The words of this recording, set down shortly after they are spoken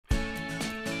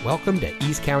Welcome to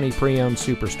East County Pre-Owned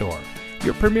Superstore,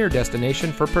 your premier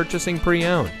destination for purchasing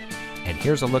pre-owned. And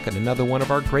here's a look at another one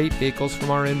of our great vehicles from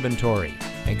our inventory,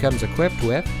 and comes equipped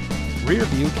with rear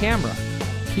view camera,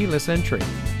 keyless entry,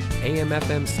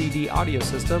 AM/FM CD audio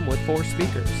system with 4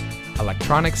 speakers,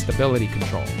 electronic stability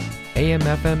control,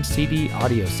 AM/FM CD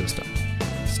audio system,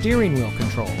 steering wheel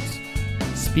controls,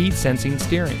 speed sensing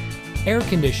steering, air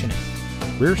conditioning,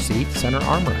 rear seat center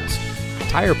armrest,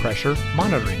 tire pressure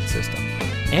monitoring system,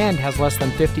 and has less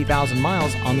than 50,000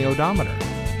 miles on the odometer.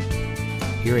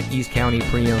 Here at East County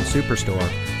Pre-Owned Superstore,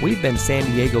 we've been San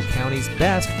Diego County's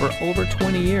best for over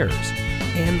 20 years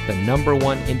and the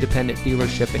 #1 independent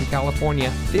dealership in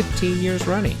California 15 years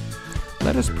running.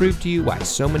 Let us prove to you why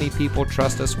so many people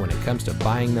trust us when it comes to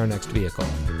buying their next vehicle.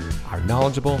 Our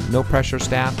knowledgeable, no-pressure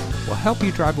staff will help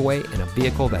you drive away in a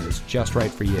vehicle that is just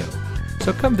right for you.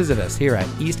 So come visit us here at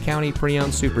East County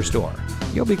Pre-Owned Superstore.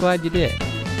 You'll be glad you did.